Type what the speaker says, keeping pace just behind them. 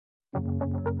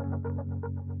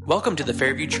Welcome to the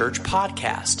Fairview Church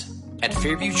podcast. At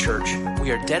Fairview Church,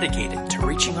 we are dedicated to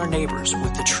reaching our neighbors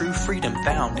with the true freedom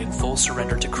found in full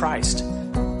surrender to Christ.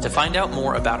 To find out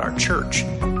more about our church,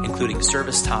 including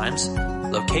service times,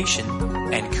 location,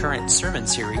 and current sermon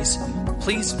series,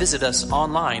 please visit us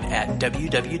online at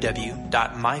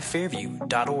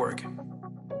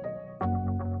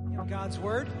www.myfairview.org. God's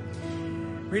Word.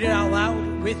 Read it out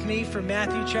loud with me from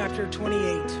Matthew chapter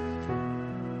 28.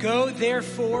 Go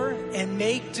therefore and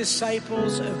make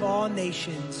disciples of all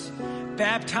nations,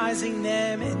 baptizing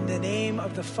them in the name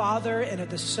of the Father and of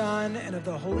the Son and of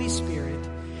the Holy Spirit,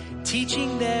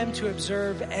 teaching them to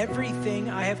observe everything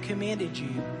I have commanded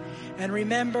you. And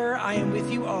remember, I am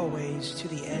with you always to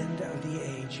the end of the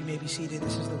age. You may be seated.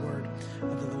 This is the word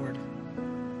of the Lord.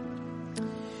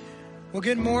 Well,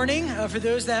 good morning. For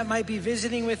those that might be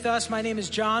visiting with us, my name is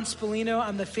John Spallino.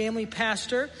 I'm the family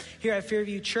pastor here at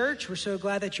Fairview Church. We're so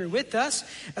glad that you're with us.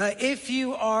 If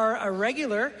you are a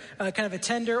regular kind of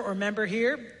attender or member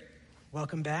here,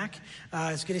 welcome back.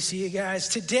 It's good to see you guys.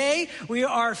 Today, we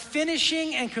are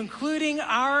finishing and concluding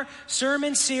our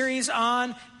sermon series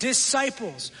on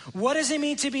disciples. What does it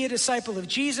mean to be a disciple of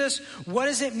Jesus? What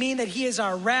does it mean that he is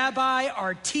our rabbi,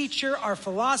 our teacher, our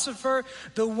philosopher,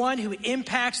 the one who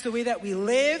impacts the way that we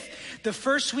live? The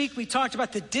first week, we talked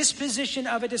about the disposition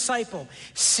of a disciple,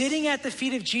 sitting at the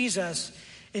feet of Jesus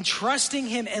and trusting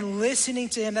him and listening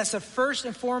to him. That's the first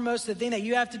and foremost, the thing that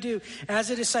you have to do as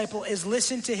a disciple is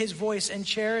listen to his voice and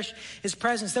cherish his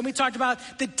presence. Then we talked about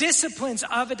the disciplines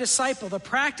of a disciple, the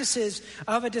practices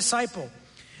of a disciple.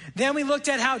 Then we looked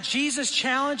at how Jesus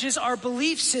challenges our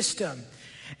belief system.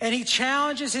 And he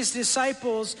challenges his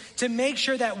disciples to make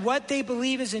sure that what they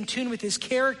believe is in tune with his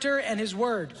character and his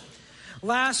word.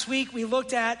 Last week, we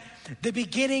looked at the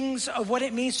beginnings of what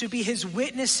it means to be his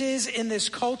witnesses in this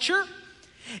culture.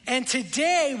 And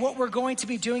today, what we're going to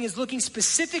be doing is looking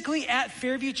specifically at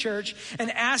Fairview Church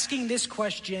and asking this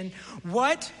question: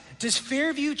 what does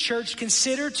Fairview Church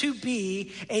consider to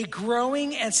be a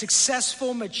growing and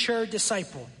successful, mature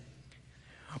disciple?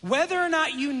 Whether or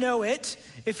not you know it,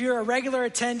 if you're a regular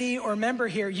attendee or member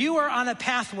here, you are on a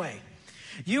pathway.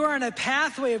 You are on a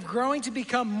pathway of growing to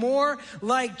become more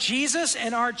like Jesus,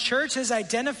 and our church has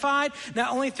identified,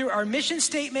 not only through our mission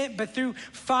statement, but through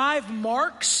 5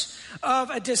 marks of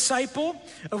a disciple,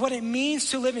 of what it means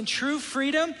to live in true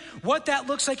freedom, what that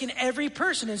looks like in every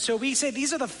person. And so we say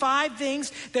these are the 5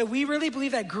 things that we really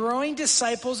believe that growing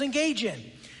disciples engage in.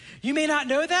 You may not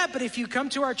know that, but if you come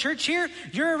to our church here,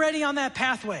 you're already on that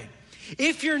pathway.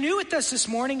 If you're new with us this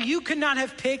morning, you could not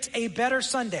have picked a better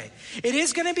Sunday. It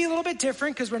is going to be a little bit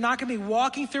different because we're not going to be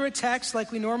walking through a text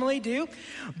like we normally do,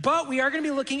 but we are going to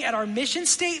be looking at our mission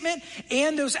statement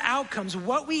and those outcomes,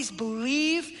 what we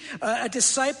believe a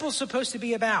disciple is supposed to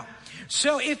be about.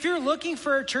 So if you're looking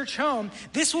for a church home,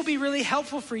 this will be really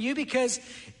helpful for you because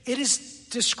it is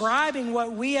describing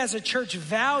what we as a church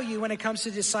value when it comes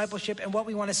to discipleship and what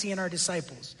we want to see in our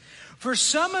disciples. For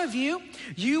some of you,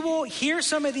 you will hear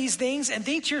some of these things and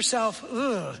think to yourself,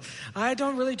 I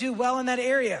don't really do well in that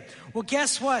area. Well,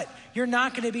 guess what? You're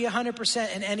not going to be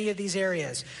 100% in any of these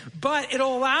areas. But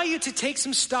it'll allow you to take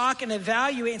some stock and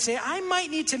evaluate and say, I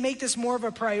might need to make this more of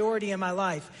a priority in my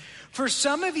life. For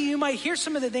some of you, you might hear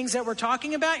some of the things that we're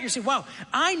talking about. You're saying, wow,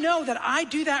 I know that I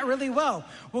do that really well.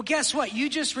 Well, guess what? You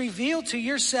just revealed to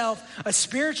yourself a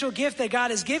spiritual gift that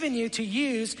God has given you to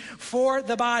use for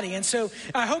the body. And so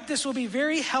I hope this will be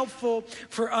very helpful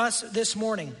for us this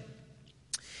morning.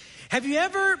 Have you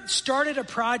ever started a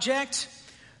project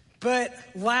but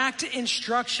lacked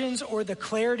instructions or the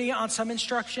clarity on some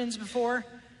instructions before?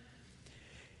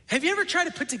 Have you ever tried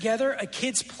to put together a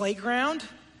kid's playground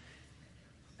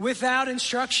without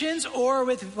instructions or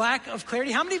with lack of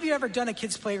clarity? How many of you have ever done a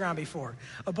kid's playground before?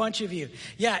 A bunch of you.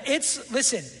 Yeah,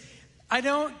 listen, I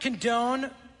don't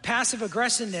condone passive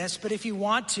aggressiveness, but if you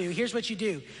want to, here's what you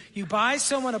do. You buy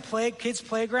someone a kid's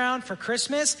playground for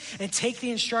Christmas and take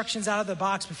the instructions out of the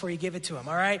box before you give it to them,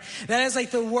 all right? That is like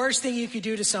the worst thing you could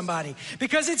do to somebody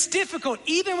because it's difficult,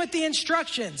 even with the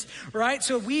instructions, right?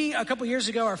 So a couple years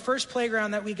ago, our first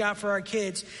playground that we got for our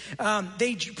kids,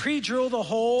 they pre-drill the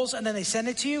holes and then they send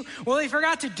it to you. Well, they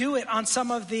forgot to do it on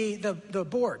some of the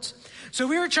boards. So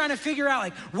we were trying to figure out,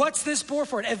 like, what's this board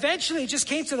for? And eventually it just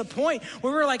came to the point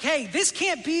where we were like, hey, this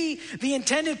can't be the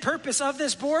intended purpose of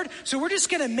this board, so we're just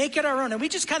going to make it our own. And we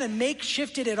just kind of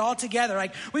makeshifted it all together.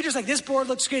 Like, we just this board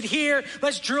looks good here.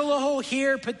 Let's drill a hole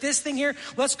here, put this thing here.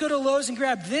 Let's go to Lowe's and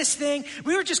grab this thing.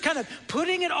 We were just kind of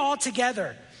putting it all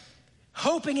together,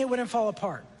 hoping it wouldn't fall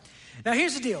apart. Now,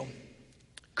 here's the deal.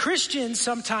 Christians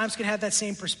sometimes can have that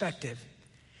same perspective.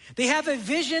 They have a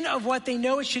vision of what they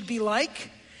know it should be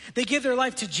like, They give their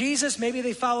life to Jesus. Maybe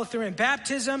they follow through in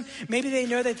baptism. Maybe they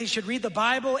know that they should read the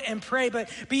Bible and pray. But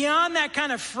beyond that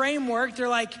kind of framework, they're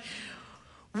like,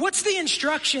 what's the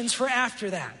instructions for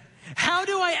after that? How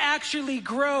do I actually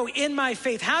grow in my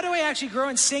faith? How do I actually grow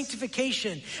in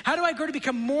sanctification? How do I grow to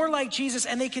become more like Jesus?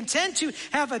 And they can tend to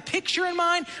have a picture in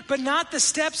mind, but not the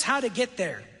steps how to get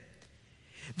there.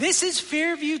 This is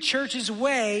Fairview Church's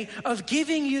way of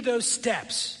giving you those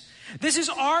steps. This is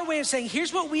our way of saying,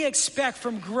 here's what we expect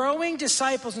from growing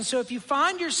disciples. And so if you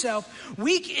find yourself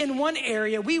weak in one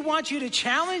area, we want you to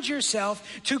challenge yourself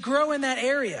to grow in that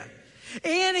area.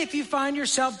 And if you find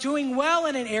yourself doing well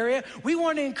in an area, we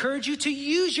want to encourage you to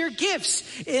use your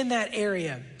gifts in that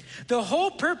area. The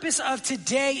whole purpose of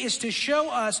today is to show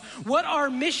us what our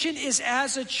mission is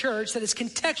as a church that is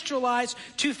contextualized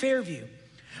to Fairview.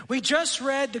 We just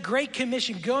read the Great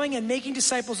Commission, going and making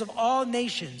disciples of all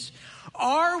nations.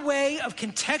 Our way of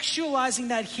contextualizing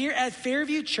that here at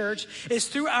Fairview Church is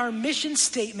through our mission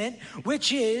statement,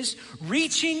 which is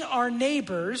reaching our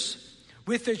neighbors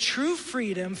with the true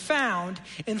freedom found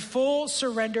in full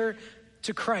surrender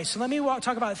to Christ. So let me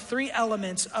talk about 3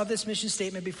 elements of this mission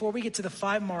statement before we get to the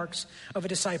 5 marks of a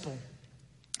disciple.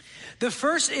 The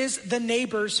first is the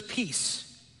neighbor's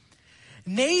piece.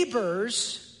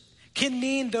 Neighbors can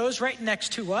mean those right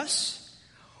next to us,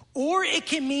 or it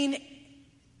can mean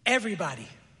everybody.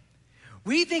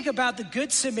 We think about the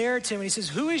Good Samaritan when he says,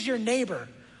 who is your neighbor?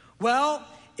 Well,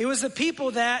 it was the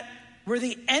people that were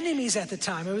the enemies at the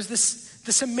time. It was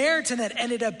the Samaritan that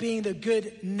ended up being the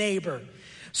good neighbor.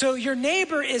 So your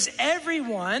neighbor is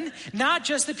everyone, not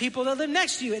just the people that live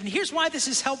next to you. And here's why this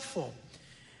is helpful.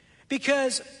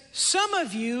 Because some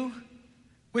of you,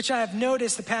 which I have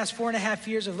noticed the past 4.5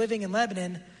 years of living in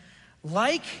Lebanon,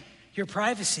 like your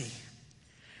privacy.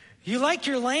 You like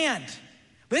your land.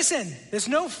 Listen, there's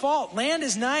no fault. Land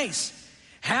is nice.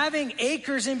 Having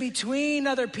acres in between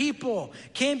other people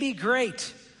can be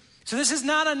great. So this is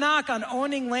not a knock on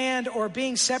owning land or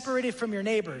being separated from your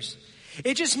neighbors.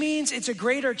 It just means it's a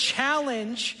greater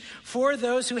challenge for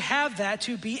those who have that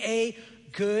to be a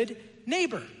good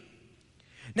neighbor.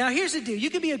 Now, here's the deal. You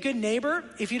can be a good neighbor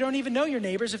if you don't even know your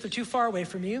neighbors, if they're too far away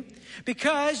from you,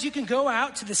 because you can go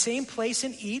out to the same place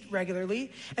and eat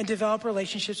regularly and develop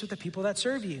relationships with the people that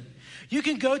serve you. You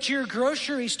can go to your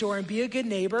grocery store and be a good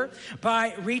neighbor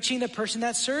by reaching the person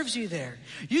that serves you there.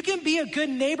 You can be a good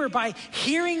neighbor by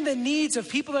hearing the needs of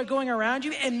people that are going around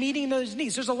you and meeting those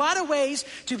needs. There's a lot of ways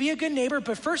to be a good neighbor,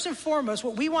 but first and foremost,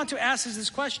 what we want to ask is this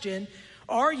question: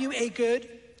 are you a good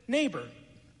neighbor?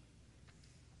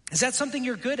 Is that something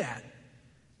you're good at?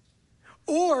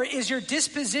 Or is your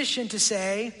disposition to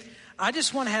say, I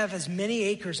just want to have as many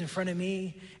acres in front of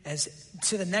me as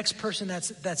to the next person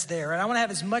that's there. And I want to have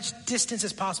as much distance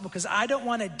as possible because I don't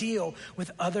want to deal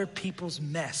with other people's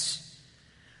mess.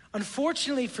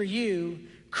 Unfortunately for you,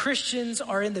 Christians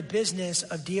are in the business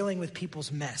of dealing with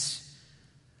people's mess.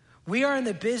 We are in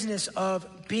the business of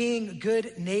being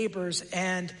good neighbors,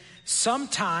 and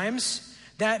sometimes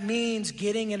that means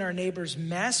getting in our neighbor's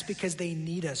mess because they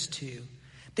need us to.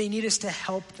 They need us to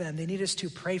help them. They need us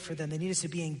to pray for them. They need us to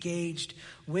be engaged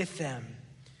with them.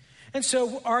 And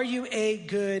so, are you a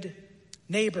good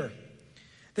neighbor?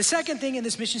 The second thing in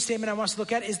this mission statement I want us to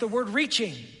look at is the word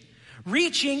reaching.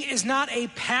 Reaching is not a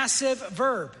passive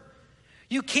verb.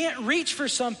 You can't reach for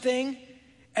something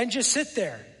and just sit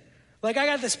there. Like, I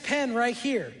got this pen right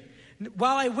here.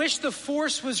 While I wish the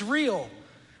force was real,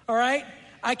 all right?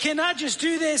 I cannot just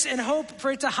do this and hope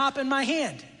for it to hop in my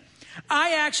hand.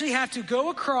 I actually have to go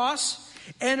across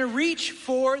and reach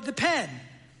for the pen.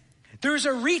 There's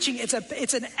a reaching.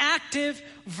 It's an active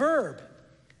verb.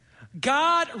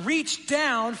 God reached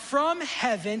down from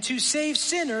heaven to save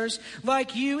sinners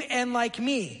like you and like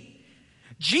me.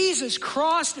 Jesus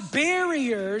crossed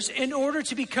barriers in order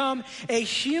to become a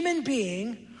human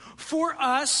being for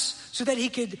us so that he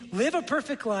could live a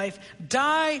perfect life,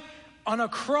 die on a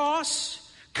cross,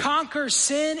 conquer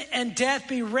sin and death,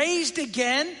 be raised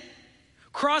again,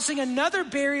 crossing another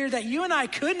barrier that you and I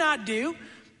could not do.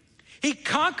 He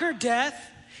conquered death,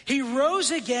 he rose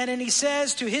again, and he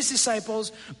says to his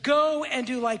disciples, go and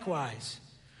do likewise.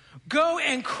 Go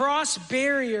and cross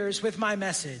barriers with my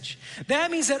message. That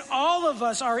means that all of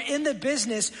us are in the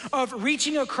business of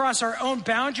reaching across our own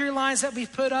boundary lines that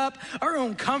we've put up, our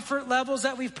own comfort levels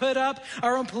that we've put up,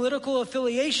 our own political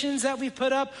affiliations that we've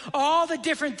put up, all the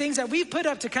different things that we've put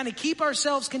up to kind of keep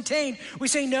ourselves contained. We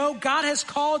say, no, God has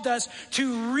called us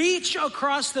to reach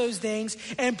across those things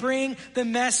and bring the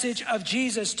message of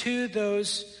Jesus to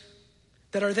those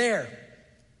that are there.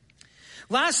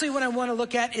 Lastly, what I want to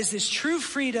look at is this true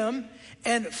freedom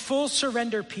and full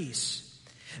surrender piece.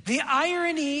 The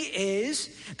irony is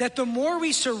that the more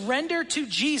we surrender to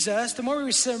Jesus, the more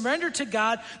we surrender to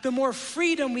God, the more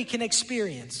freedom we can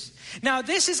experience. Now,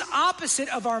 this is opposite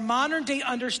of our modern day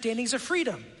understandings of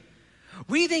freedom.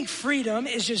 We think freedom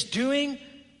is just doing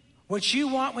what you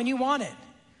want when you want it.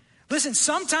 Listen,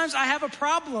 sometimes I have a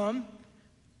problem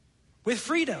with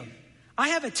freedom. I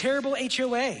have a terrible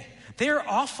HOA. They're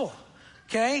awful,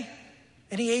 okay?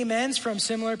 Any amens from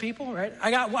similar people, right?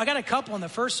 I got a couple in the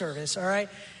first service, all right?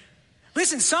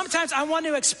 Listen, sometimes I want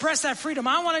to express that freedom.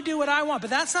 I want to do what I want, but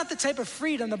that's not the type of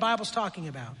freedom the Bible's talking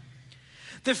about.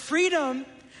 The freedom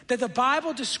that the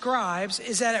Bible describes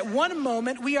is that at one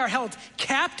moment we are held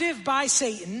captive by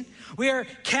Satan. We are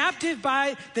captive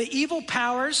by the evil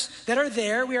powers that are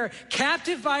there. We are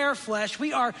captive by our flesh.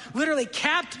 We are literally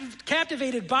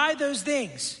captivated by those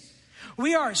things.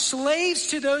 We are slaves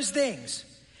to those things.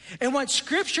 And what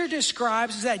Scripture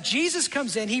describes is that Jesus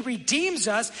comes in, he redeems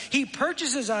us, he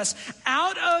purchases us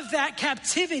out of that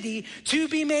captivity to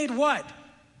be made what?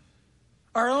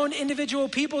 Our own individual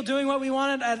people doing what we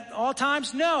wanted at all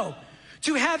times? No.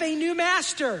 To have a new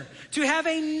master, to have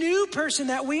a new person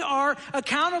that we are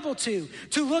accountable to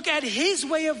look at his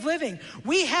way of living.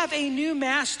 We have a new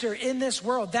master in this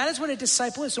world. That is what a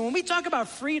disciple is. So when we talk about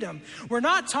freedom, we're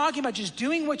not talking about just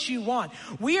doing what you want.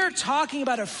 We are talking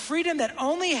about a freedom that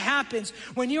only happens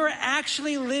when you are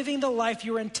actually living the life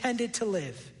you were intended to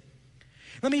live.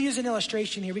 Let me use an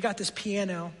illustration here. We got this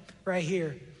piano right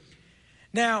here.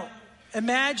 Now,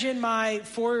 imagine my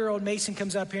 4-year-old Mason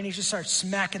comes up here and he just starts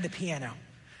smacking the piano,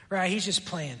 right? He's just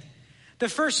playing. The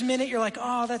first minute you're like,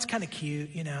 oh, that's kind of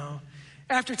cute, you know.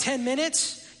 After 10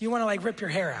 minutes, you want to like rip your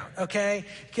hair out, okay?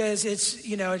 Because it's,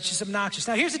 you know, it's just obnoxious.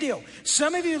 Now here's the deal.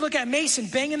 Some of you look at Mason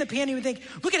banging the piano and think,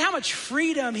 look at how much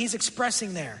freedom he's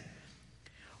expressing there.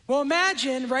 Well,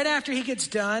 imagine right after he gets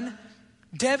done,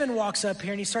 Devin walks up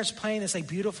here and he starts playing this like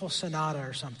beautiful sonata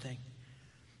or something.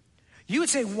 You would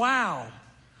say, wow.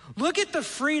 Look at the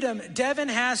freedom Devin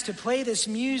has to play this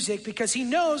music because he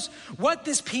knows what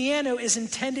this piano is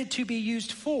intended to be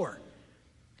used for.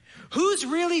 Who's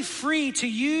really free to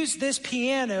use this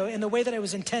piano in the way that it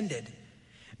was intended?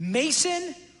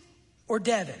 Mason or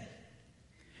Devin?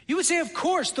 You would say, of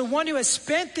course, the one who has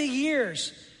spent the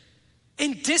years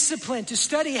in discipline to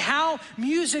study how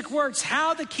music works,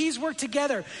 how the keys work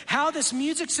together, how this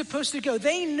music's supposed to go.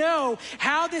 They know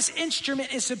how this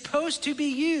instrument is supposed to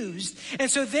be used. And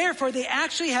so therefore, they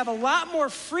actually have a lot more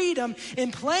freedom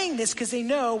in playing this because they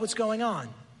know what's going on.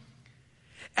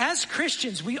 As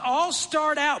Christians, we all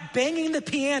start out banging the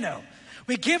piano.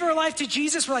 We give our life to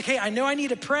Jesus. We're like, hey, I know I need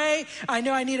to pray. I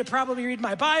know I need to probably read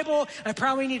my Bible. I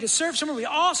probably need to serve somewhere. We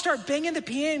all start banging the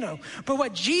piano. But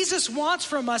what Jesus wants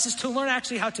from us is to learn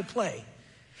actually how to play.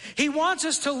 He wants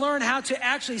us to learn how to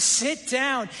actually sit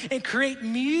down and create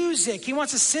music. He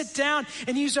wants to sit down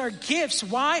and use our gifts.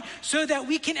 Why? So that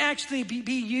we can actually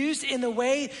be used in the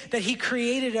way that he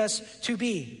created us to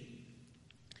be.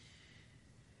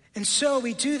 And so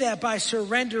we do that by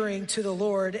surrendering to the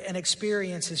Lord and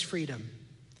experience his freedom.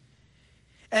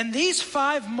 And these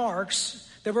 5 marks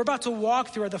that we're about to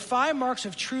walk through are the 5 marks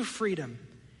of true freedom.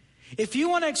 If you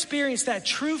want to experience that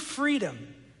true freedom,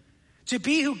 to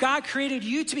be who God created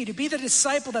you to be the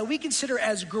disciple that we consider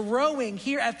as growing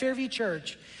here at Fairview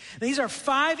Church, these are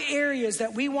 5 areas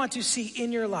that we want to see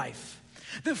in your life.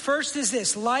 The first is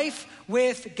this: life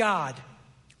with God.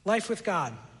 Life with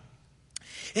God.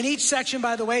 In each section,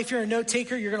 by the way, if you're a note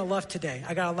taker, you're going to love today.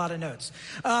 I got a lot of notes.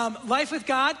 Life with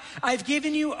God, I've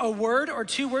given you a word or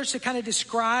 2 words to kind of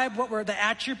describe what we're the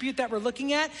attribute that we're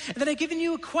looking at. And then I've given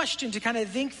you a question to kind of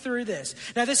think through this.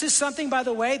 Now, this is something, by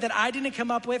the way, that I didn't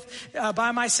come up with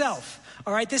by myself.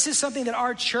 All right, this is something that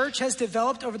our church has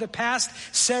developed over the past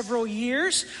several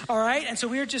years. All right, and so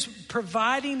we are just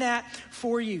providing that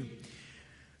for you.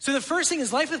 So the first thing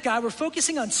is life with God. We're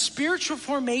focusing on spiritual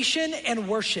formation and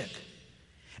worship.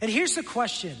 And here's the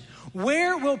question: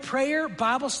 where will prayer,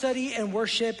 Bible study, and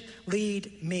worship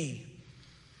lead me?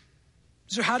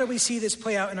 So how do we see this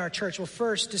play out in our church? Well,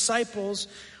 first, disciples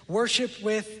worship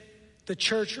with the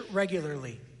church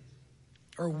regularly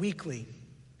or weekly.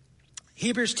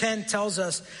 Hebrews 10 tells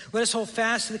us, let us hold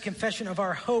fast to the confession of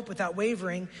our hope without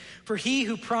wavering, for he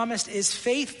who promised is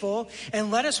faithful,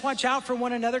 and let us watch out for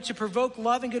one another to provoke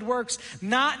love and good works,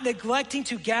 not neglecting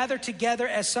to gather together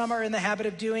as some are in the habit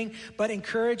of doing, but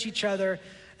encourage each other,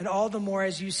 and all the more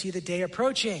as you see the day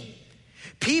approaching.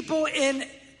 People in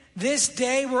this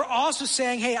day were also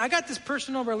saying, hey, I got this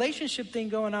personal relationship thing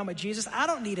going on with Jesus. I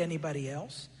don't need anybody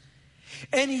else.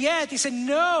 And yet they said,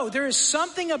 no, there is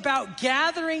something about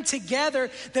gathering together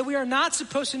that we are not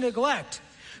supposed to neglect.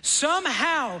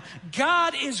 Somehow,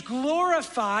 God is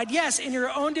glorified, yes, in your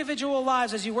own individual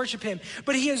lives as you worship him,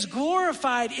 but he is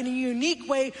glorified in a unique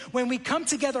way when we come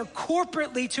together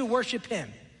corporately to worship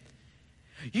him.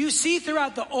 You see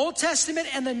throughout the Old Testament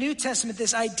and the New Testament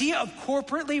this idea of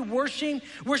corporately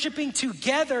worshiping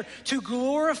together to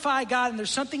glorify God, and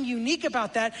there's something unique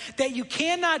about that you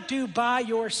cannot do by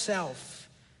yourself.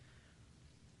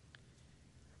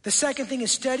 The second thing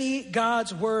is study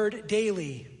God's word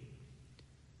daily.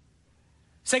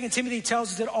 2 Timothy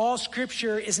tells us that all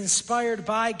scripture is inspired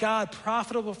by God,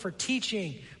 profitable for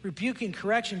teaching, rebuking,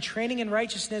 correction, training in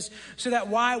righteousness, so that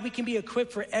we can be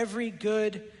equipped for every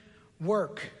good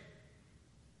work.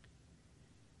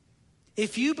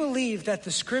 If you believe that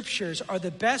the scriptures are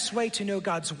the best way to know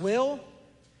God's will,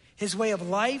 his way of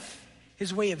life,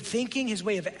 his way of thinking, his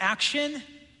way of action,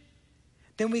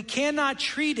 then we cannot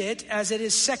treat it as it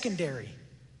is secondary.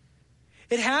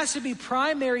 It has to be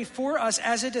primary for us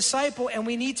as a disciple, and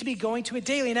we need to be going to it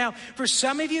daily. Now, for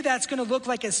some of you, that's going to look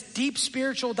like a deep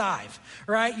spiritual dive,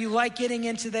 right? You like getting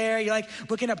into there. You like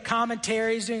looking up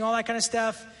commentaries, doing all that kind of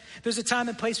stuff. There's a time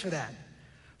and place for that.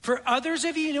 For others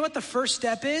of you, you know what the first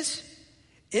step is?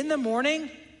 In the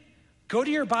morning, go to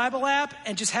your Bible app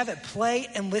and just have it play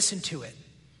and listen to it.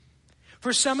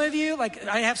 For some of you, like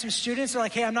I have some students, they're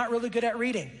like, hey, I'm not really good at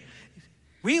reading.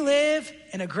 We live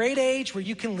in a great age where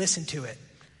you can listen to it,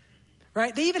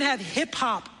 right? They even have hip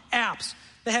hop apps.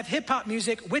 They have hip hop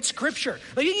music with scripture.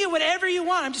 Like you can get whatever you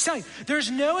want. I'm just telling you,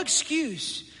 there's no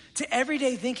excuse to every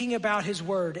day thinking about his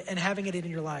word and having it in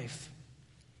your life.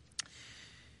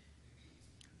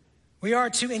 We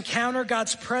are to encounter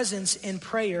God's presence in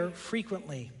prayer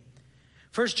frequently.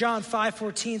 1 John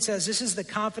 5:14 says, this is the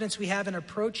confidence we have in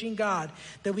approaching God,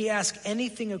 that we ask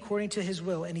anything according to his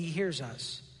will, and he hears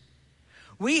us.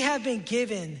 We have been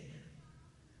given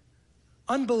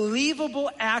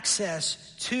unbelievable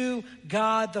access to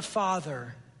God the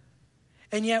Father,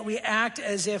 and yet we act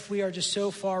as if we are just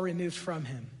so far removed from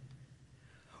him.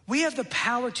 We have the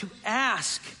power to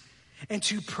ask and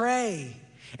to pray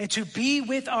and to be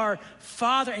with our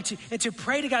Father and to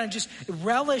pray to God and just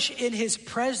relish in his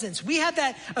presence. We have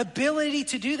that ability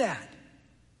to do that.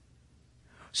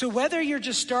 So whether you're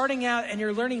just starting out and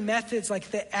you're learning methods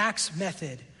like the Acts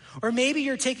method, or maybe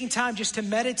you're taking time just to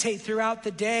meditate throughout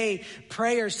the day,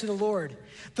 prayers to the Lord.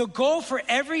 The goal for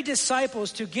every disciple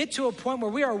is to get to a point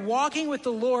where we are walking with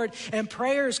the Lord and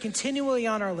prayer is continually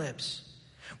on our lips.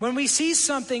 When we see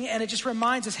something and it just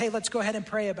reminds us, hey, let's go ahead and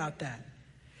pray about that.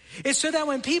 It's so that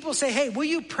when people say, hey, will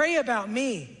you pray about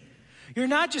me? You're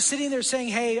not just sitting there saying,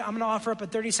 hey, I'm going to offer up a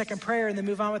 30-second prayer and then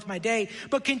move on with my day.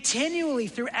 But continually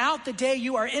throughout the day,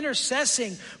 you are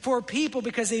intercessing for people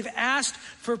because they've asked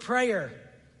for prayer.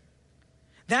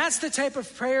 That's the type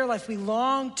of prayer life we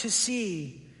long to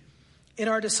see in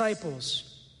our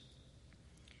disciples.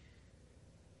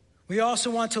 We also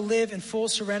want to live in full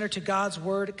surrender to God's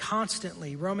word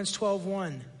constantly. Romans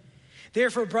 12:1.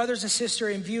 Therefore, brothers and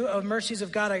sisters, in view of mercies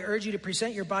of God, I urge you to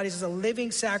present your bodies as a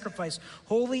living sacrifice,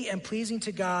 holy and pleasing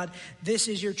to God. This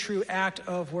is your true act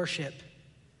of worship.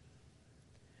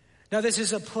 Now, this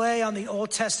is a play on the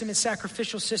Old Testament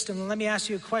sacrificial system. And let me ask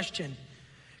you a question.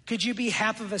 Could you be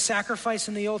half of a sacrifice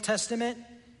in the Old Testament?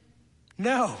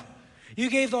 No. You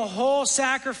gave the whole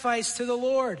sacrifice to the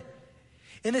Lord.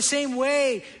 In the same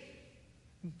way,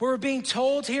 what we're being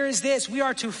told here is this. We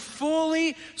are to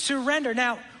fully surrender.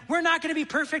 Now, we're not going to be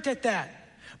perfect at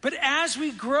that. But as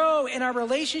we grow in our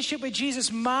relationship with Jesus,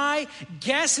 my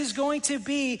guess is going to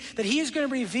be that he is going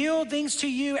to reveal things to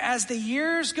you as the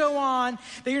years go on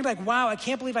that you're going to be like, wow, I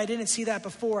can't believe I didn't see that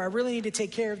before. I really need to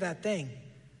take care of that thing.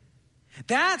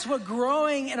 That's what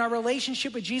growing in our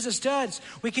relationship with Jesus does.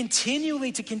 We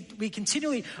continually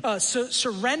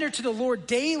surrender to the Lord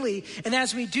daily. And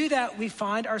as we do that, we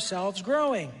find ourselves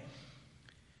growing.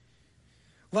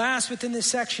 Last within this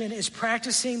section is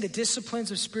practicing the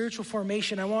disciplines of spiritual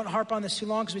formation. I won't harp on this too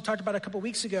long because we talked about it a couple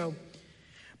weeks ago.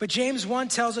 But James 1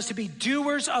 tells us to be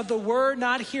doers of the word,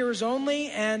 not hearers only.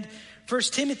 And 1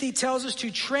 Timothy tells us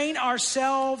to train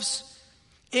ourselves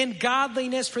in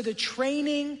godliness. For the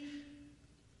training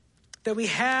that we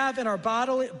have in our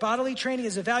bodily training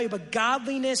is a value, but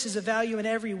godliness is a value in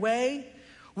every way.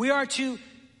 We are to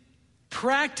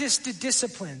practice the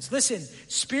disciplines. Listen,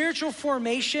 spiritual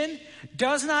formation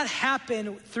does not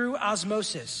happen through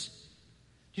osmosis.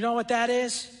 Do you know what that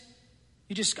is?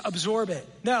 You just absorb it.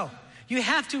 No, you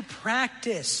have to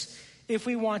practice if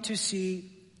we want to see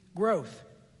growth.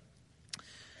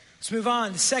 Let's move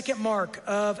on. The second mark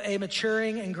of a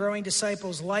maturing and growing disciple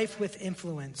is life with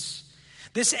influence.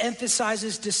 This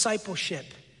emphasizes discipleship.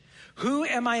 Who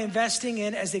am I investing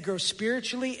in as they grow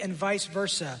spiritually and vice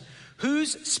versa?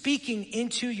 Who's speaking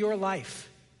into your life?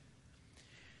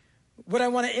 What I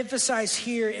want to emphasize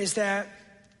here is that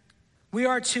we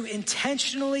are to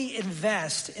intentionally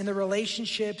invest in the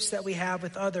relationships that we have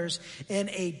with others in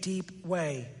a deep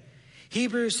way.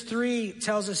 Hebrews 3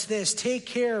 tells us this: take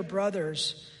care,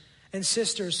 brothers and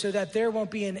sisters, so that there won't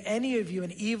be in any of you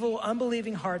an evil,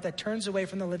 unbelieving heart that turns away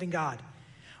from the living God.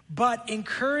 But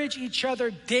encourage each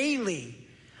other daily,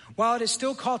 while it is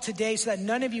still called today, so that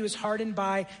none of you is hardened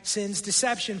by sin's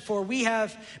deception. For we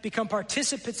have become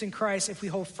participants in Christ if we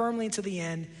hold firmly to the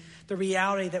end the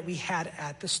reality that we had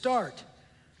at the start.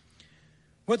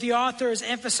 What the author is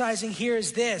emphasizing here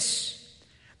is this: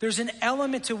 there's an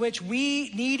element to which we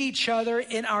need each other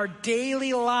in our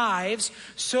daily lives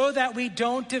so that we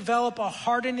don't develop a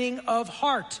hardening of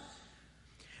heart.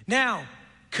 Now,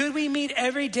 could we meet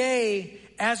every day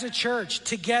as a church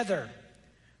together?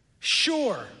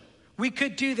 Sure, we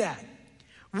could do that.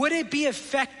 Would it be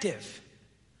effective?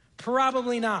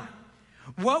 Probably not.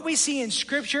 What we see in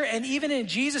Scripture and even in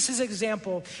Jesus'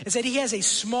 example is that he has a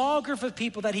small group of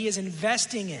people that he is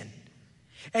investing in,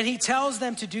 and he tells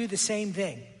them to do the same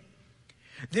thing.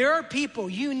 There are people,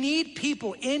 you need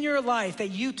people in your life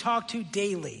that you talk to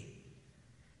daily,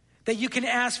 that you can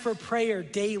ask for prayer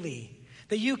daily,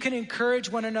 that you can encourage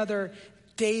one another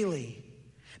daily.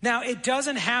 Now, it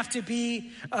doesn't have to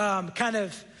be kind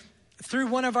of through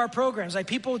one of our programs. Like,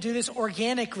 people do this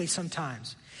organically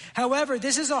sometimes. However,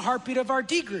 this is a heartbeat of our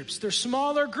D groups. They're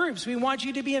smaller groups. We want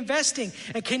you to be investing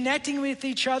and connecting with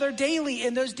each other daily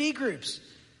in those D groups.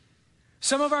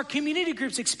 Some of our community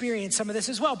groups experience some of this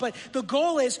as well. But the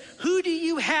goal is, who do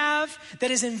you have that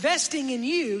is investing in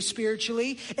you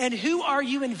spiritually, and who are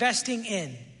you investing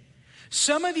in?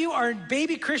 Some of you are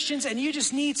baby Christians and you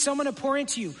just need someone to pour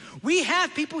into you. We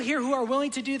have people here who are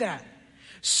willing to do that.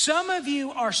 Some of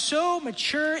you are so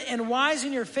mature and wise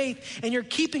in your faith, and you're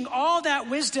keeping all that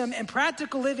wisdom and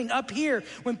practical living up here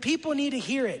when people need to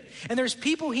hear it. And there's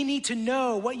people who need to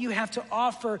know what you have to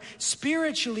offer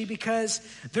spiritually because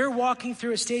they're walking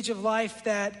through a stage of life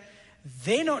that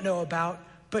they don't know about,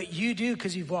 but you do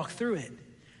because you've walked through it.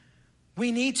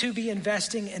 We need to be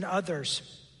investing in others.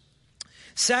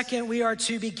 Second, we are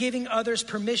to be giving others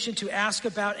permission to ask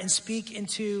about and speak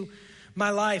into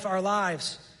my life, our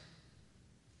lives.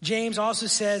 James also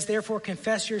says, therefore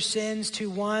confess your sins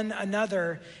to one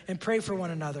another and pray for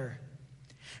one another.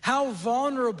 How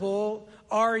vulnerable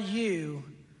are you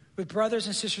with brothers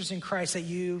and sisters in Christ that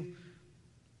you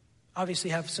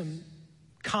obviously have some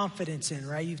confidence in,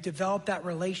 right? You've developed that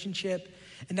relationship,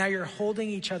 and now you're holding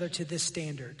each other to this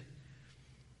standard.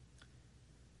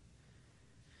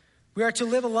 We are to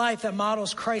live a life that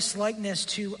models Christ's likeness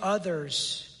to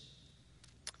others.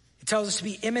 It tells us to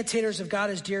be imitators of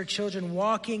God as dear children,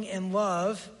 walking in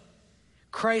love.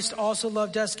 Christ also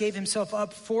loved us, gave himself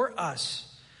up for us.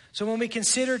 So when we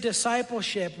consider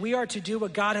discipleship, we are to do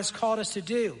what God has called us to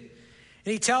do.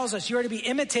 And he tells us you are to be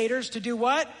imitators to do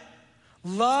what?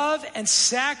 Love and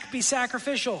be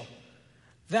sacrificial.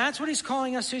 That's what he's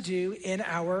calling us to do in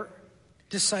our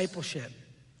discipleship.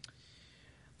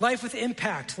 Life with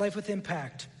impact, life with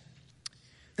impact.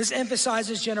 This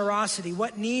emphasizes generosity.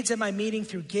 What needs am I meeting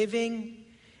through giving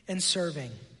and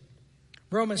serving?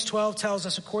 Romans 12 tells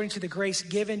us, according to the grace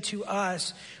given to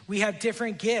us, we have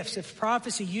different gifts. If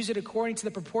prophecy, use it according to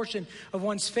the proportion of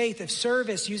one's faith. If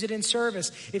service, use it in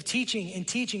service. If teaching, in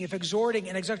teaching. If exhorting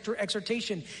and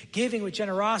exhortation, giving with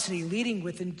generosity, leading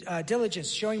with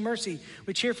diligence, showing mercy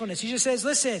with cheerfulness. He just says,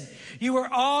 listen, you are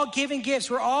all given gifts.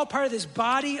 We're all part of this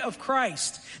body of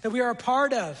Christ that we are a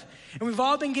part of. And we've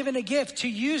all been given a gift to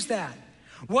use that.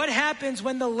 What happens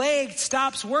when the leg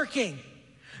stops working?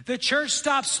 The church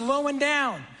stops slowing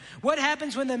down. What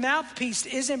happens when the mouthpiece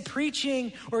isn't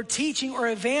preaching or teaching or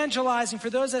evangelizing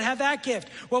for those that have that gift?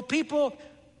 Well, people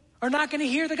are not going to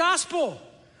hear the gospel.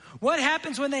 What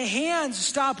happens when the hands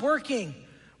stop working?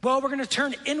 Well, we're going to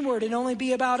turn inward and only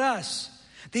be about us.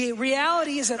 The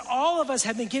reality is that all of us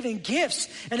have been given gifts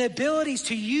and abilities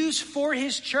to use for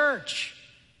his church.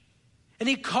 And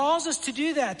he calls us to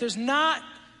do that. There's not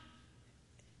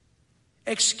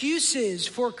excuses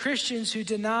for Christians who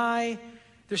deny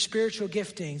their spiritual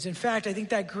giftings. In fact, I think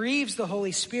that grieves the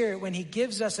Holy Spirit when he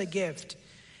gives us a gift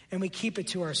and we keep it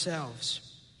to ourselves.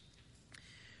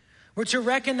 We're to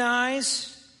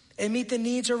recognize and meet the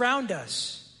needs around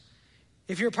us.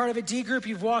 If you're a part of a D group,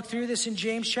 you've walked through this in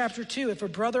James chapter 2. If a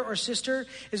brother or sister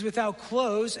is without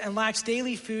clothes and lacks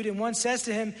daily food, and one says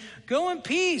to him, go in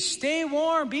peace, stay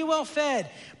warm, be well fed,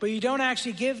 but you don't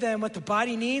actually give them what the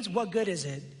body needs, what good is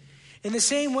it? In the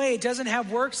same way, it doesn't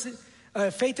have works.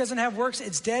 Faith doesn't have works.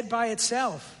 It's dead by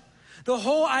itself. The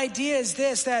whole idea is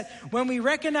this, that when we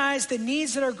recognize the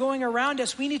needs that are going around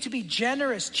us, we need to be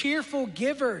generous, cheerful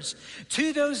givers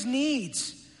to those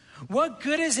needs. What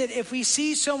good is it if we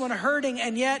see someone hurting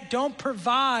and yet don't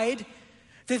provide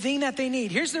the thing that they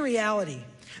need? Here's the reality.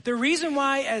 The reason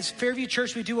why as Fairview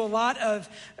Church we do a lot of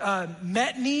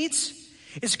met needs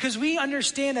is because we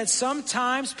understand that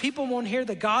sometimes people won't hear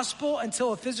the gospel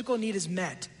until a physical need is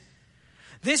met.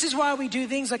 This is why we do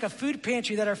things like a food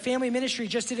pantry that our family ministry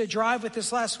just did a drive with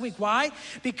this last week. Why?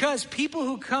 Because people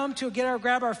who come to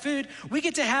grab our food, we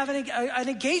get to have an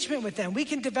engagement with them. We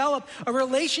can develop a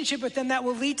relationship with them that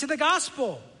will lead to the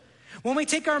gospel. When we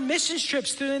take our missions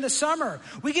trips during the summer,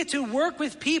 we get to work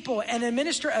with people and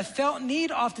administer a felt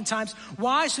need oftentimes.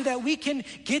 Why? So that we can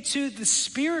get to the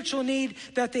spiritual need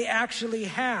that they actually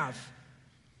have.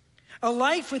 A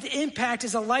life with impact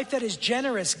is a life that is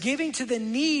generous, giving to the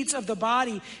needs of the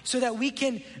body so that we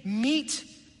can meet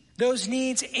those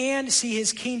needs and see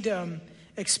his kingdom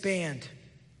expand.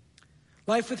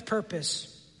 Life with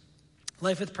purpose.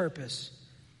 Life with purpose.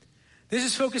 This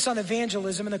is focused on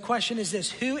evangelism, and the question is this: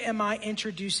 who am I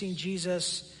introducing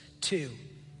Jesus to?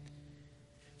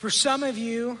 For some of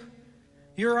you,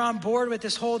 you're on board with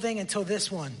this whole thing until this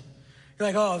one. You're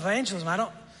like, oh, evangelism,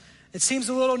 it seems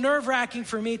a little nerve-wracking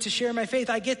for me to share my faith.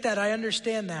 I get that. I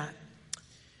understand that.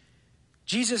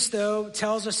 Jesus, though,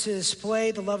 tells us to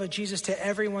display the love of Jesus to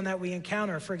everyone that we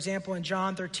encounter. For example, in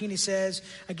John 13, he says,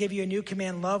 I give you a new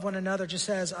command, love one another just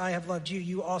as I have loved you.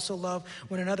 You also love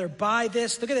one another. By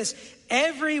this, look at this,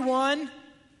 everyone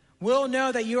will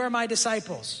know that you are my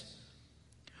disciples.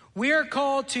 We are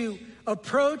called to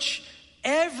approach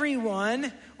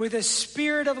everyone with a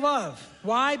spirit of love.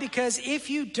 Why? Because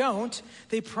if you don't,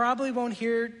 they probably won't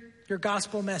hear your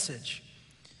gospel message.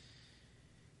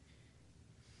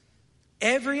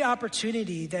 Every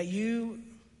opportunity that you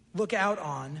look out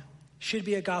on should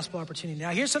be a gospel opportunity.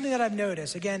 Now, here's something that I've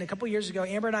noticed. Again, a couple years ago,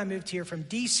 Amber and I moved here from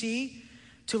D.C.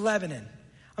 to Lebanon.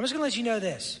 I'm just going to let you know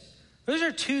this. Those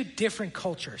are two different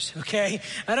cultures, okay?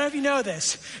 I don't know if you know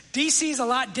this. D.C. is a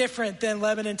lot different than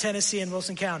Lebanon, Tennessee, and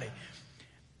Wilson County.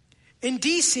 In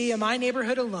D.C., in my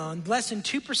neighborhood alone, less than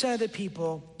 2% of the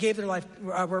people gave their life,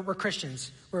 were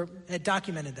Christians, had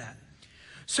documented that.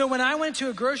 So when I went to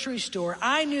a grocery store,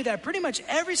 I knew that pretty much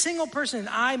every single person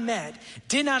I met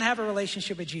did not have a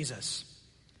relationship with Jesus.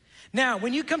 Now,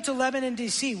 when you come to Lebanon,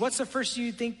 D.C., what's the first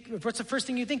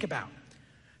thing you think about?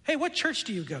 Hey, what church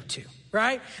do you go to,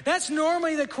 right? That's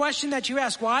normally the question that you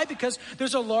ask. Why? Because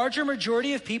there's a larger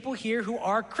majority of people here who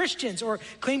are Christians or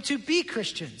claim to be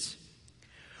Christians.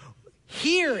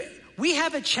 Here, we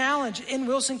have a challenge in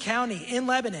Wilson County, in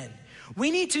Lebanon. We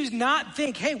need to not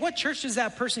think, hey, what church does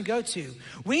that person go to?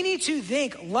 We need to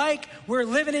think like we're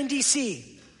living in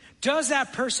D.C. Does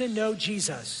that person know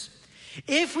Jesus?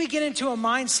 If we get into a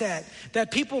mindset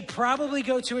that people probably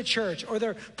go to a church or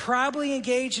they're probably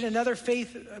engaged in another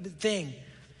faith thing,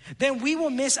 then we will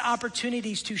miss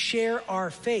opportunities to share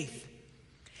our faith.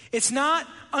 It's not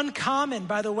uncommon,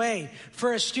 by the way,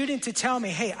 for a student to tell me,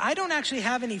 hey, I don't actually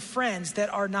have any friends that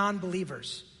are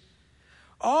non-believers.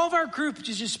 All of our group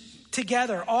is just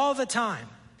together all the time.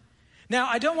 Now,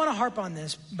 I don't want to harp on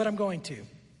this, but I'm going to.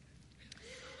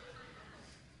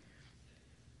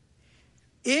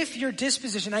 If your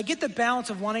disposition, I get the balance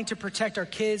of wanting to protect our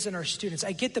kids and our students.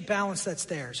 I get the balance that's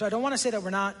there. So I don't want to say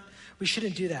that we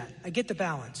shouldn't do that. I get the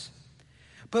balance.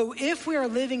 But if we are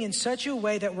living in such a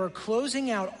way that we're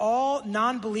closing out all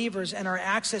non-believers and our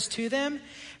access to them,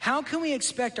 how can we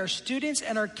expect our students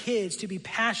and our kids to be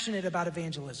passionate about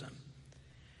evangelism?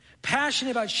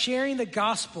 Passionate about sharing the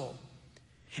gospel.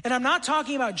 And I'm not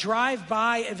talking about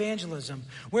drive-by evangelism,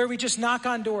 where we just knock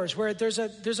on doors, where there's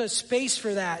a space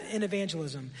for that in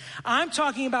evangelism. I'm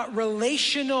talking about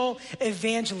relational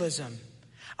evangelism.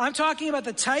 I'm talking about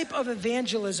the type of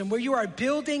evangelism where you are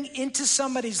building into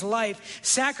somebody's life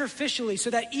sacrificially so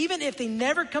that even if they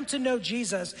never come to know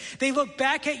Jesus, they look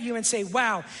back at you and say,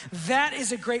 wow, that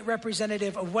is a great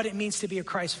representative of what it means to be a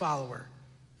Christ follower.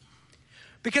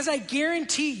 Because I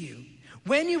guarantee you,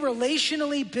 when you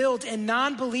relationally build in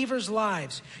non-believers'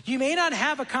 lives, you may not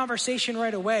have a conversation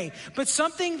right away, but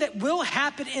something that will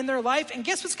happen in their life, and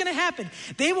guess what's going to happen?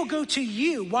 They will go to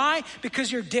you. Why?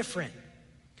 Because you're different.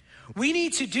 We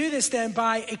need to do this then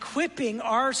by equipping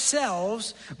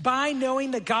ourselves by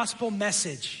knowing the gospel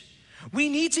message. We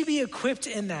need to be equipped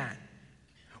in that.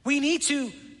 We need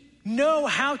to know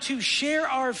how to share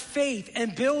our faith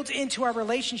and build into our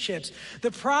relationships.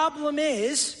 The problem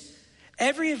is,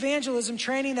 every evangelism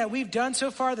training that we've done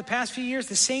so far the past few years,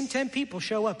 the same 10 people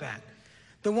show up at.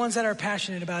 The ones that are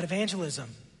passionate about evangelism.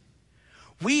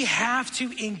 We have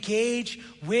to engage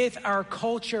with our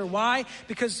culture. Why?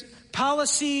 Because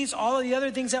policies, all of the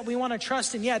other things that we want to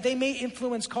trust in, yeah, they may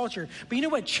influence culture. But you know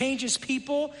what changes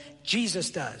people? Jesus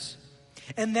does.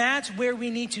 And that's where we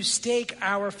need to stake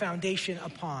our foundation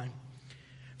upon.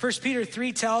 1 Peter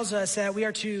 3 tells us that we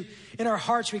are to, in our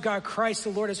hearts, regard Christ the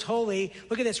Lord as holy.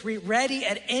 Look at this, ready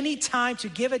at any time to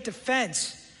give a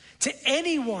defense to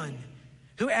anyone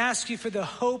who asks you for the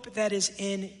hope that is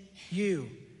in you.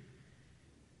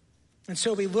 And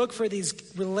so we look for these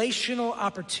relational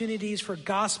opportunities for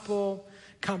gospel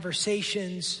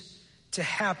conversations to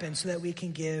happen so that we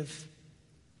can give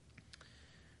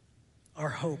our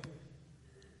hope.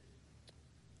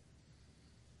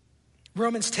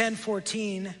 Romans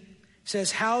 10:14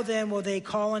 says, how then will they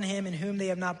call on him in whom they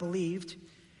have not believed?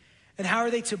 And how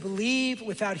are they to believe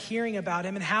without hearing about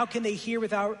him? And how can they hear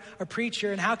without a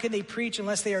preacher? And how can they preach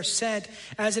unless they are sent?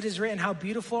 As it is written, how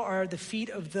beautiful are the feet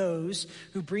of those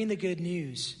who bring the good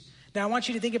news. Now I want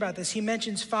you to think about this. He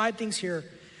mentions 5 things here.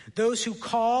 Those who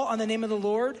call on the name of the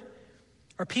Lord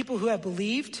are people who have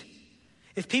believed.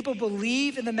 If people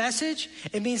believe in the message,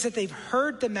 it means that they've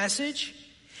heard the message.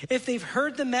 If they've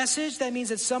heard the message, that means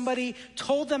that somebody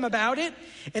told them about it.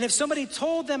 And if somebody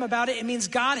told them about it, it means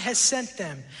God has sent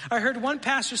them. I heard one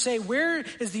pastor say, where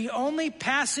is the only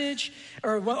passage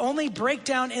or only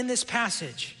breakdown in this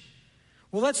passage?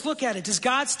 Well, let's look at it. Does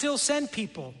God still send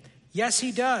people? Yes,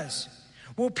 he does.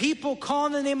 Will people call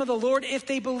on the name of the Lord if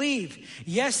they believe?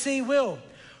 Yes, they will.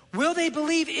 Will they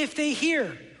believe if they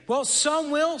hear? Well,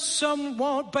 some will, some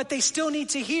won't, but they still need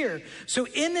to hear. So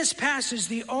in this passage,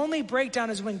 the only breakdown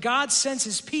is when God sends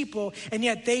his people, and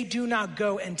yet they do not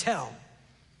go and tell.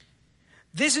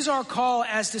 This is our call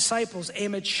as disciples. A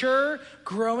mature,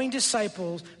 growing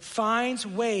disciple finds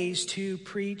ways to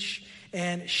preach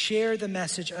and share the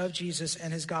message of Jesus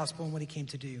and his gospel and what he came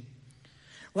to do.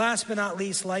 Last but not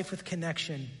least, life with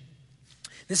connection.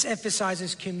 This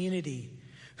emphasizes community.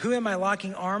 Who am I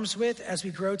locking arms with as we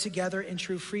grow together in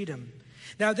true freedom?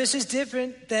 Now, this is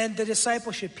different than the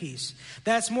discipleship piece.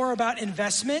 That's more about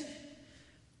investment.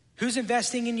 Who's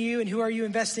investing in you and who are you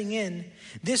investing in?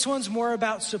 This one's more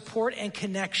about support and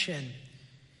connection.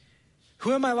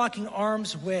 Who am I locking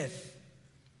arms with?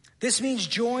 This means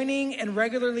joining and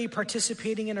regularly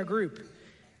participating in a group.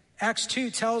 Acts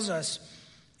 2 tells us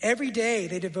every day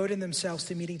they devoted themselves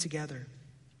to meeting together.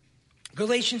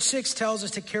 Galatians 6 tells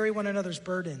us to carry one another's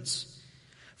burdens.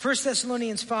 1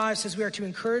 Thessalonians 5 says we are to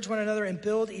encourage one another and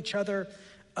build each other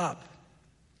up.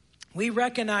 We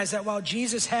recognize that while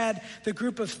Jesus had the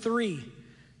group of 3,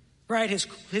 right,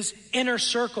 his inner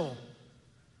circle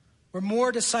where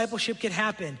more discipleship could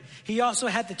happen, he also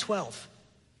had the 12.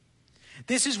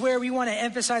 This is where we want to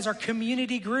emphasize our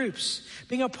community groups,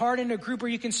 being a part in a group where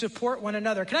you can support one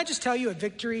another. Can I just tell you a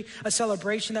victory, a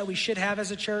celebration that we should have as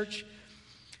a church?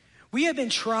 We have been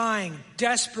trying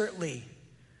desperately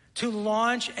to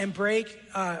launch and break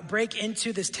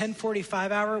into this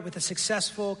 1045 hour with a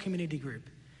successful community group.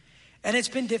 And it's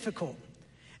been difficult.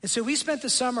 And so we spent the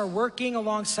summer working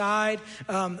alongside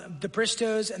the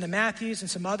Bristows and the Matthews and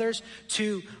some others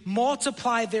to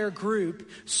multiply their group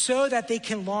so that they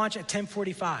can launch at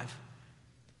 1045.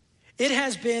 It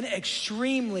has been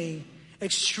extremely,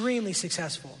 extremely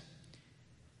successful.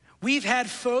 We've had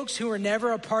folks who were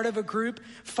never a part of a group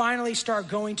finally start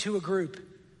going to a group.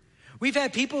 We've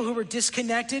had people who were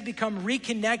disconnected become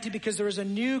reconnected because there was a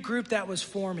new group that was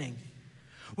forming.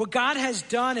 What God has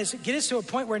done is get us to a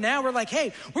point where now we're like,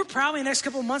 hey, we're probably in the next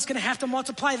couple of months going to have to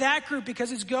multiply that group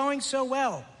because it's going so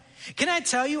well. Can I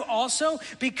tell you also,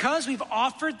 because we've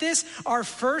offered this, our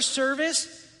first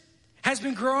service has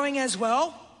been growing as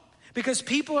well. Because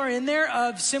people are in there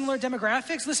of similar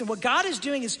demographics. Listen, what God is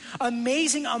doing is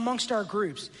amazing amongst our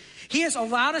groups. He has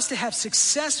allowed us to have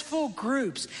successful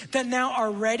groups that now are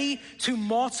ready to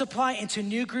multiply into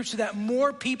new groups so that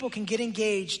more people can get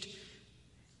engaged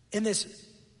in this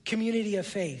community of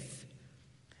faith.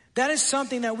 That is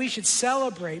something that we should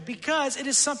celebrate because it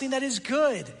is something that is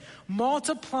good.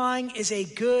 Multiplying is a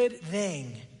good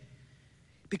thing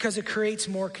because it creates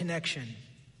more connection.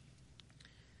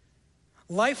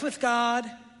 Life with God,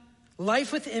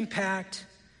 life with impact,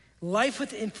 life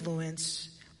with influence,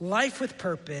 life with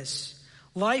purpose,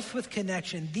 life with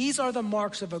connection. These are the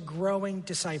marks of a growing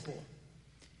disciple.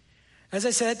 As I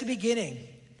said at the beginning,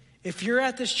 if you're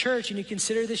at this church and you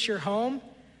consider this your home,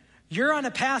 you're on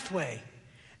a pathway.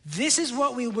 This is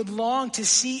what we would long to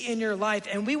see in your life,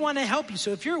 and we want to help you.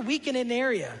 So if you're weak in an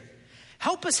area,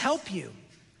 help us help you.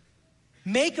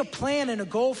 Make a plan and a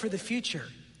goal for the future.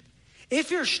 If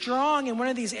you're strong in one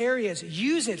of these areas,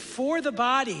 use it for the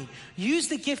body. Use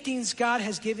the giftings God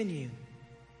has given you.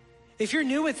 If you're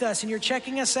new with us and you're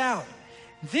checking us out,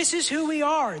 this is who we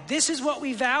are. This is what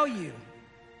we value.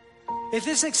 If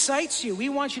this excites you, we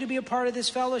want you to be a part of this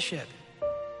fellowship.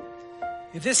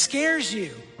 If this scares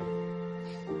you,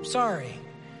 sorry.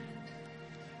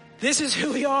 This is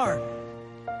who we are.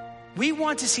 We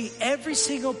want to see every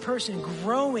single person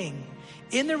growing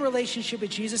in their relationship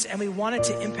with Jesus, and we want it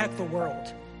to impact the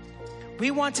world.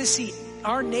 We want to see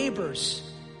our neighbors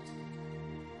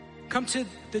come to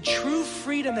the true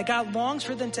freedom that God longs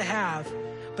for them to have,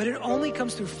 but it only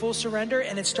comes through full surrender,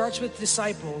 and it starts with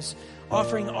disciples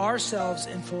offering ourselves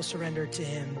in full surrender to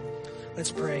Him.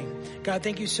 Let's pray. God,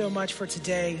 thank you so much for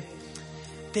today.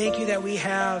 Thank you that we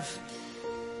have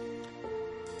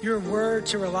your word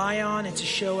to rely on and to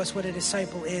show us what a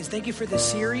disciple is. Thank you for this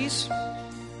series.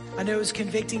 I know it was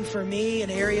convicting for me in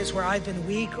areas where I've been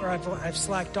weak or I've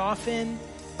slacked off in.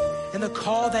 And the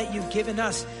call that you've given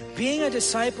us. Being a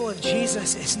disciple of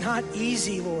Jesus is not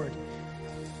easy, Lord.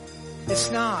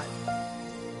 It's not.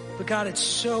 But God, it's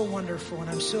so wonderful, and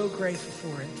I'm so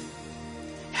grateful for it.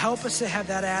 Help us to have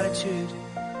that attitude.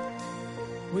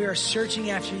 We are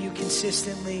searching after you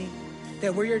consistently,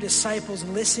 that we're your disciples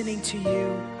listening to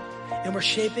you, and we're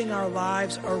shaping our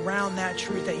lives around that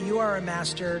truth, that you are our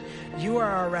master, you are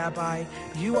our rabbi,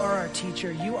 you are our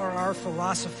teacher, you are our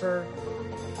philosopher,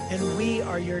 and we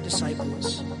are your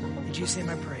disciples. In Jesus' name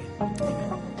I pray.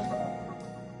 Amen.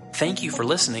 Thank you for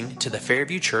listening to the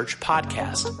Fairview Church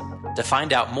podcast. To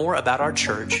find out more about our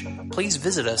church, please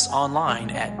visit us online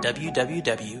at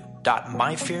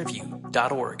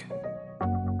www.myfairview.org.